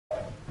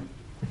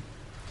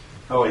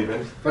How are you,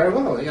 Vince? Very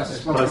well,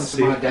 yes. Welcome Nice to to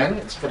see my you. den.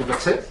 It's a bit of a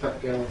tip,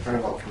 but you're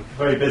very welcome.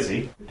 Very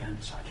busy.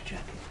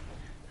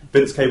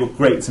 Vince Cable,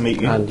 great to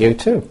meet you. And you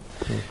too.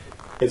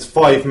 It's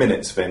 5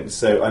 minutes, Vince,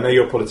 so I know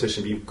you're a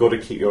politician, but you've got to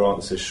keep your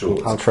answers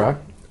short. I'll try.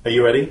 Are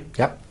you ready?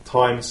 Yep.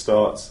 Time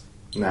starts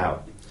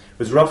now. It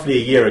was roughly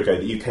a year ago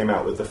that you came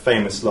out with the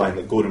famous line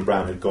that Gordon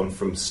Brown had gone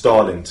from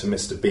Stalin to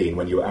Mr Bean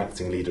when you were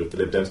acting leader of the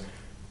Lib Dems.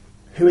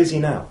 Who is he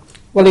now?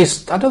 Well, I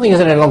don't think he's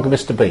any longer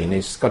Mr Bean.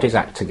 He's got his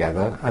act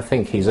together. I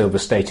think he's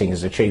overstating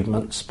his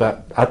achievements,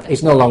 but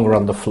he's no longer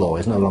on the floor.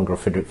 He's no longer a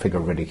figure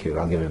of ridicule.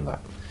 I'll give him that.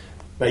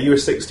 Now, you were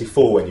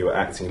 64 when you were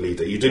acting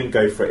leader. You didn't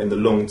go for it in the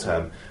long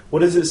term.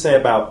 What does it say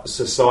about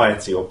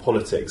society or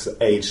politics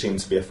that age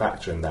seems to be a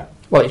factor in that?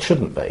 Well, it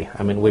shouldn't be.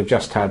 I mean, we've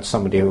just had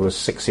somebody who was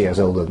 6 years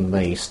older than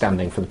me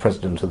standing for the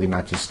President of the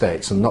United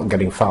States and not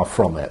getting far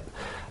from it.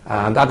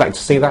 And I'd like to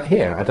see that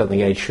here. I don't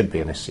think age should be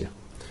an issue.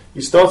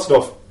 You started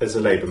off as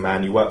a Labour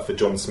man. You worked for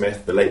John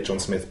Smith, the late John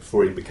Smith,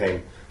 before he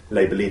became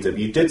Labour leader.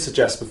 But you did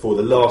suggest before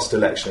the last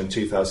election in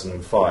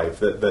 2005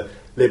 that the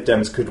Lib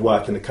Dems could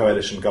work in the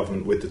coalition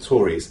government with the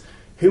Tories.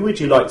 Who would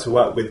you like to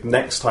work with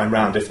next time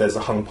round if there's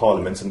a hung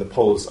parliament and the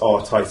polls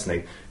are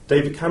tightening?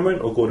 David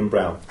Cameron or Gordon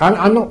Brown?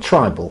 I'm not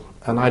tribal,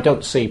 and I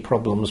don't see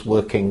problems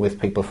working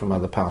with people from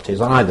other parties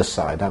on either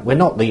side. We're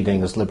not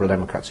leading as Liberal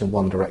Democrats in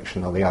one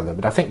direction or the other,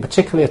 but I think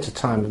particularly at a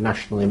time of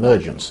national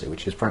emergency,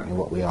 which is frankly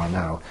what we are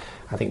now,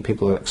 I think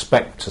people will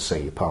expect to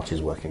see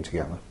parties working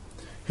together.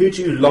 Who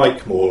do you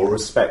like more or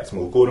respect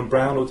more, Gordon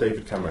Brown or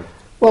David Cameron?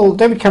 Well,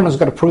 David Cameron's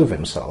got to prove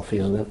himself.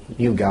 He's a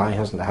new guy,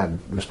 hasn't had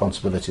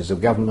responsibilities of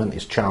government,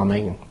 he's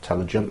charming,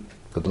 intelligent,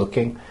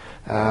 good-looking,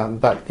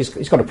 but he's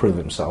got to prove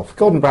himself.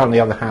 Gordon Brown, on the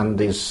other hand,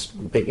 he's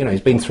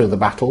been through the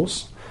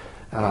battles.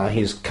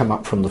 He's come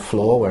up from the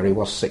floor where he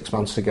was 6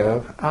 months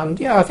ago, and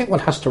yeah, I think one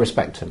has to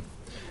respect him.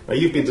 Now,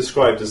 you've been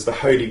described as the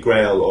holy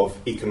grail of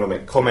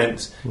economic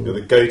comment. You're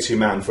the go-to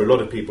man for a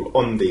lot of people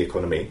on the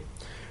economy.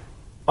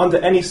 Under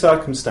any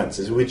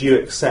circumstances, would you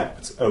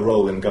accept a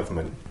role in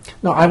government?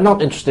 No, I'm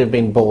not interested in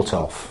being bought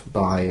off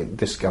by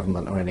this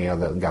government or any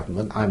other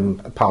government.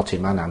 I'm a party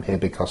man. I'm here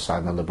because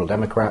I'm a Liberal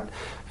Democrat.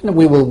 And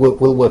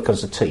we'll work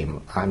as a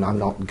team. I'm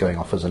not going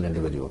off as an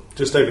individual.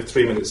 Just over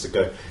 3 minutes to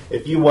go.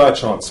 If you were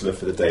Chancellor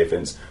for the day,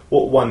 Vince,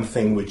 what one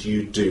thing would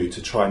you do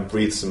to try and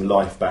breathe some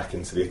life back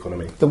into the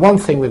economy? The one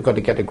thing we've got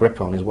to get a grip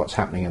on is what's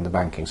happening in the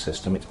banking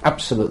system. It's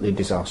absolutely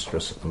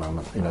disastrous at the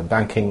moment.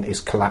 Banking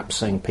is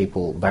collapsing.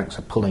 Banks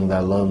are pulling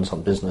their loans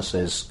on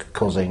businesses,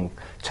 causing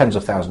tens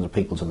of thousands of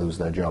people to lose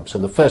their jobs. So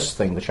the first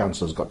thing the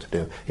Chancellor's got to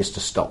do is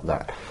to stop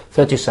that.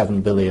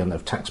 37 billion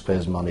of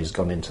taxpayers' money has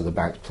gone into the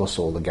banks, plus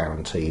all the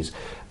guarantees.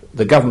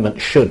 The government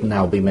should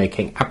now be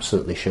making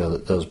absolutely sure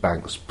that those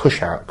banks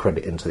push out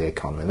credit into the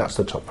economy. That's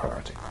the top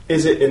priority.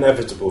 Is it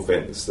inevitable,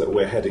 Vince, that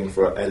we're heading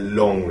for a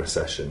long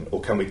recession,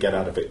 or can we get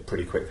out of it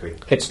pretty quickly?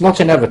 It's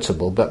not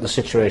inevitable, but the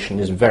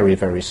situation is very,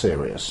 very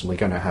serious. We're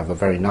going to have a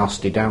very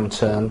nasty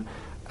downturn.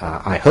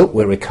 I hope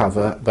we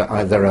recover,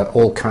 but there are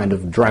all kind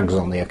of drags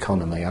on the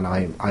economy, and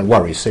I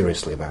worry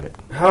seriously about it.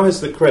 How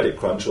has the credit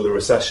crunch or the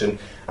recession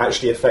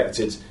actually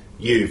affected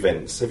you,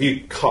 Vince? Have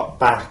you cut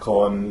back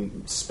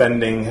on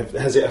spending?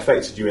 Has it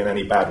affected you in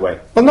any bad way?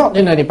 Well, not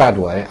in any bad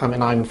way. I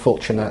mean, I'm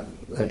fortunate.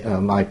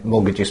 My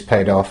mortgage is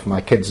paid off.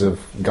 My kids have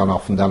gone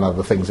off and done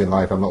other things in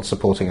life. I'm not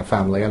supporting a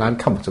family, and I'm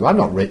comfortable. I'm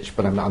not rich,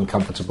 but I'm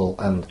comfortable,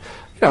 and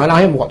and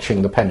I am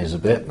watching the pennies a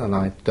bit, and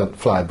I don't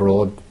fly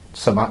abroad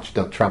so much,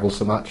 don't travel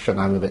so much,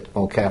 and I'm a bit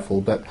more careful,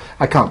 but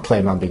I can't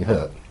claim I'm being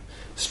hurt.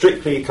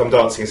 Strictly Come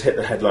Dancing has hit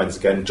the headlines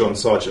again. John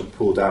Sargent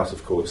pulled out,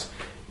 of course.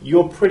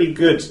 You're pretty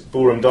good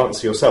ballroom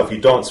dancer yourself. You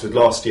danced with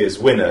last year's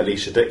winner,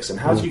 Alicia Dixon.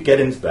 How did you get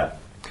into that?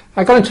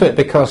 I got into it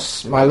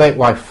because my late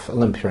wife,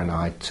 Olympia, and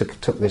I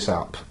took this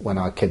up when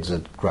our kids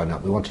had grown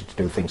up. We wanted to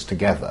do things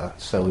together,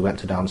 so we went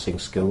to dancing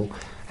school,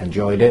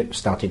 enjoyed it,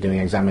 started doing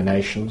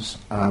examinations.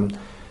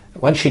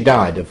 When she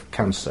died of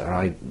cancer,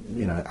 I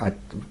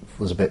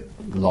was a bit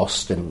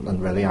lost,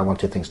 and really I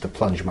wanted things to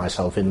plunge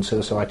myself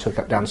into, so I took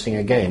up dancing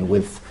again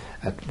with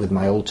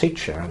my old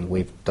teacher, and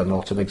we've done a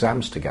lot of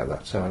exams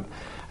together.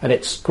 And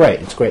it's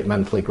great. It's great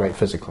mentally, great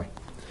physically.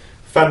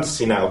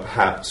 Fantasy now,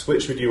 perhaps.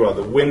 Which would you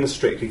rather, win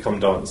Strictly Come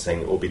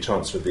Dancing or be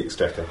Chancellor of the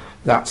Exchequer?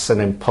 That's an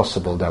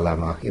impossible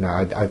dilemma.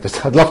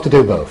 I'd love to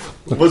do both.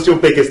 What's your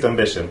biggest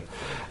ambition?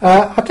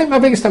 I think my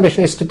biggest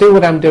ambition is to do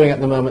what I'm doing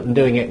at the moment and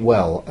doing it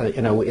well.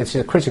 It's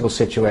a critical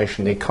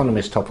situation. The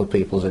economy is top of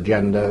people's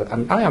agenda,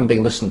 and I am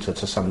being listened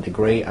to some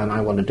degree, and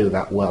I want to do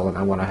that well, and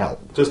I want to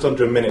help. Just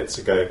under a minute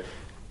to go.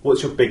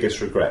 What's your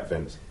biggest regret,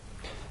 Vince?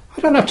 I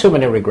don't have too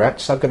many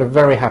regrets. I've got a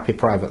very happy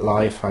private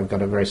life. I've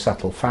got a very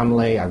settled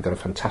family. I've got a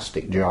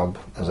fantastic job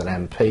as an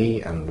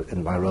MP and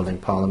in my role in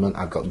Parliament.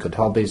 I've got good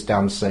hobbies,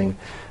 dancing,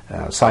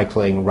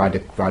 cycling, ride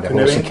a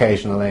horse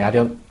occasionally.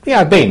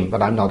 I've been,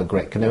 but I'm not a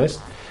great canoeist.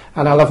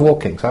 And I love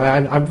walking, so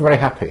I'm very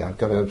happy. I've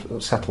got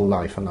a settled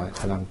life, and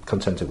I'm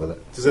contented with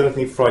it. Does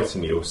anything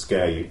frighten you or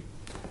scare you?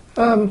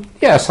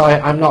 Yes,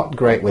 I'm not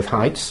great with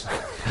heights.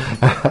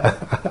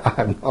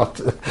 I'm not,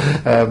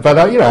 but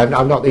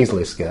I'm not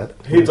easily scared.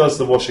 Who does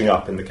the washing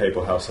up in the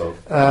Cable household?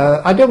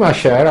 I do my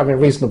share. I'm a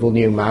reasonable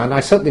new man. I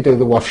certainly do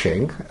the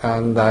washing,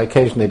 and I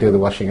occasionally do the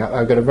washing up.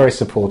 I've got a very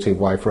supportive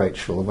wife,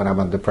 Rachel. When I'm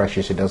under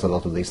pressure, she does a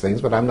lot of these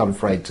things, but I'm not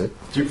afraid to.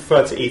 Do you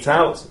prefer to eat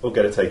out or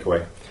get a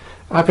takeaway?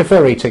 I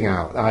prefer eating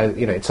out.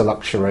 It's a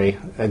luxury.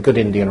 A good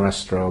Indian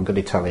restaurant, a good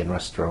Italian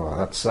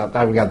restaurant.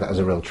 I regard that as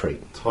a real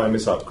treat. Time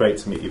is up. Great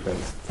to meet you,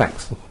 Vince.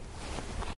 Thanks.